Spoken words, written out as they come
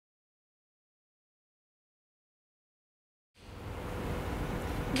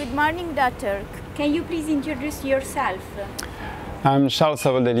Good morning, doctor. Can you please introduce yourself? I'm Charles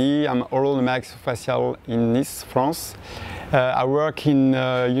Savoldelli. I'm oral and maxillo-faciale in Nice, France. I work in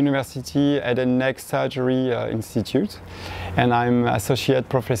University Head and Neck Surgery Institute, and I'm associate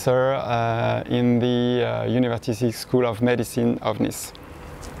professor in the University School of Medicine of Nice.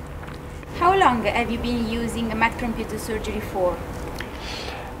 How long have you been using Mectron piezo surgery for?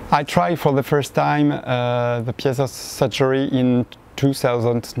 I tried for the first time the piezo surgery in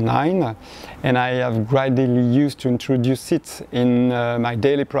 2009, and I have gradually used to introduce it in my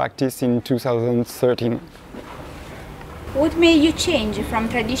daily practice in 2013. What made you change from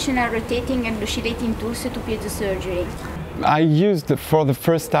traditional rotating and lucidating tools to piezo surgery? I used for the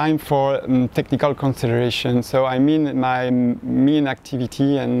first time for technical consideration. So I mean my main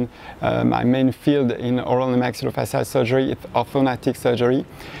activity and my main field in oral and maxillofacial surgery is orthodontic surgery.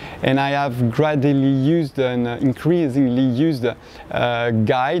 And I have gradually used and increasingly used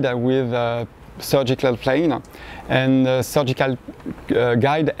guide with surgical plane, and surgical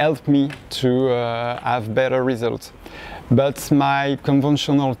guide helped me to have better results. But my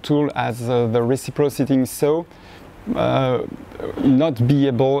conventional tool as the reciprocating saw not be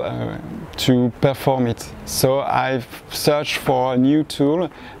able to perform it. So I've searched for a new tool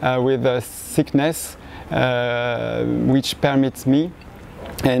with a thickness which permits me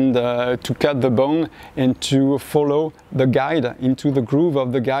and to cut the bone and to follow the guide into the groove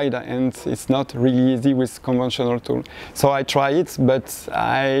of the guide, and it's not really easy with conventional tool. So I try it, but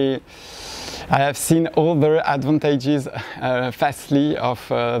I have seen all the advantages fastly of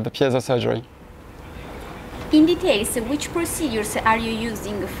the piezo surgery. In details, which procedures are you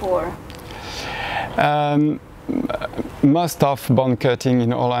using for? Most of bone cutting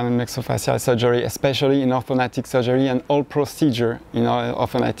in oral and maxillofacial surgery, especially in orthodontic surgery, and all procedure in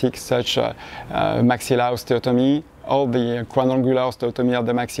orthodontic, such maxilla osteotomy, all the quadrangular osteotomy of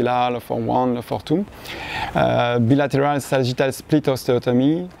the maxilla for 1 for 2, bilateral sagittal split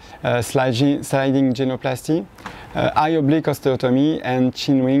osteotomy, sliding genoplasty, eye oblique osteotomy, and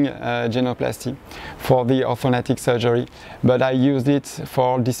chin wing genoplasty for the orthodontic surgery. But I used it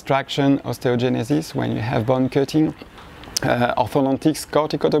for distraction osteogenesis when you have bone cutting, orthodontics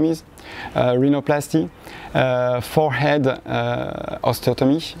corticotomies, rhinoplasty, forehead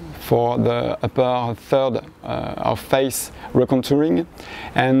osteotomy for the upper third of face recontouring,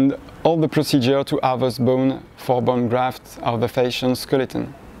 and all the procedure to harvest bone for bone graft of the facial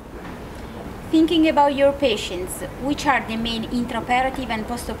skeleton. Thinking about your patients, which are the main intraoperative and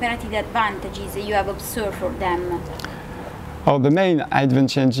postoperative advantages you have observed for them? Oh, the main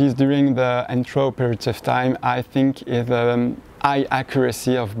advantages during the intraoperative time, I think, is the high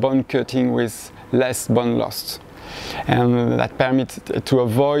accuracy of bone cutting with less bone loss, and that permits to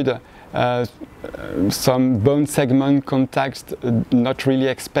avoid some bone segment contact not really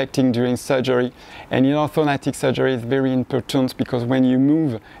expecting during surgery. And in orthodontic surgery is very important, because when you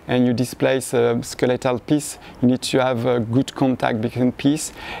move and you displace a skeletal piece, you need to have a good contact between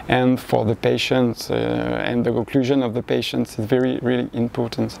piece, and for the patient and the occlusion of the patient is really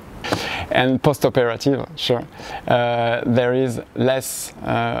important. And post-operative, sure, there is less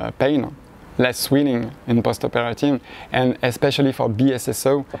pain, less swelling in post-operative, and especially for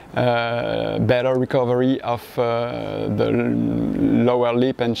BSSO, better recovery of the lower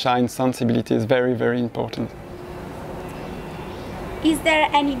lip and shine sensibility is very important. Is there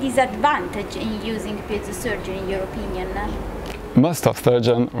any disadvantage in using piezo surgery in your opinion? Most of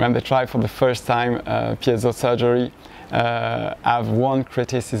surgeons, when they try for the first time piezo surgery, have one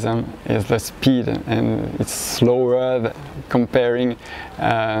criticism, is the speed, and it's slower comparing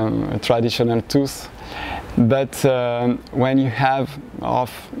traditional tools. But when you have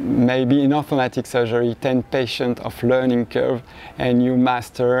maybe in orthodontic surgery 10 patients of learning curve and you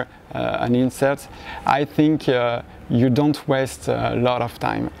master an insert, I think you don't waste a lot of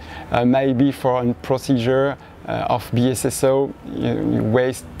time. Maybe for a procedure of BSSO you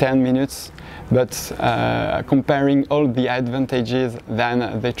waste 10 minutes, but comparing all the advantages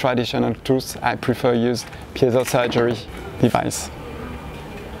than the traditional tools, I prefer use piezo surgery device.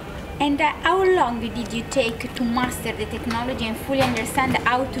 And how long did you take to master the technology and fully understand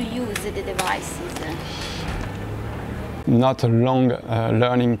how to use the devices? Not a long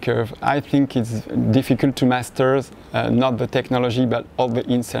learning curve. I think it's difficult to master not the technology but all the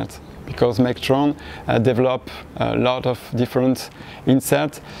inserts, because Mectron developed a lot of different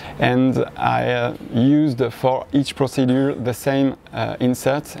inserts, and I used for each procedure the same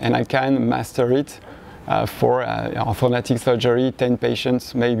insert, and I can master it for orthodontic surgery, 10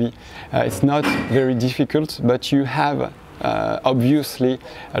 patients maybe. It's not very difficult, but you have obviously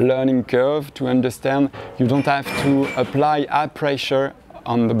a learning curve to understand. You don't have to apply high pressure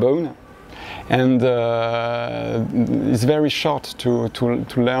on the bone, and it's very short to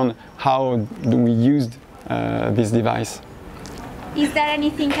learn how we used this device. Is there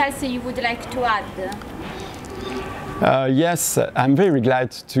anything else you would like to add? Yes, I'm very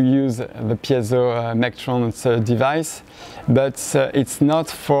glad to use the piezo Mectron device, but it's not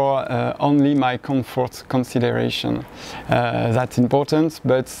for only my comfort consideration. That's important,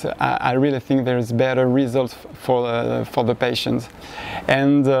 but I really think there is better result for the patient.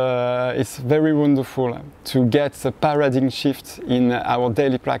 And it's very wonderful to get a paradigm shift in our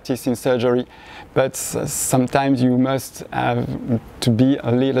daily practice in surgery, but sometimes you must have to be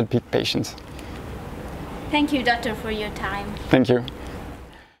a little bit patient. Thank you, doctor, for your time. Thank you.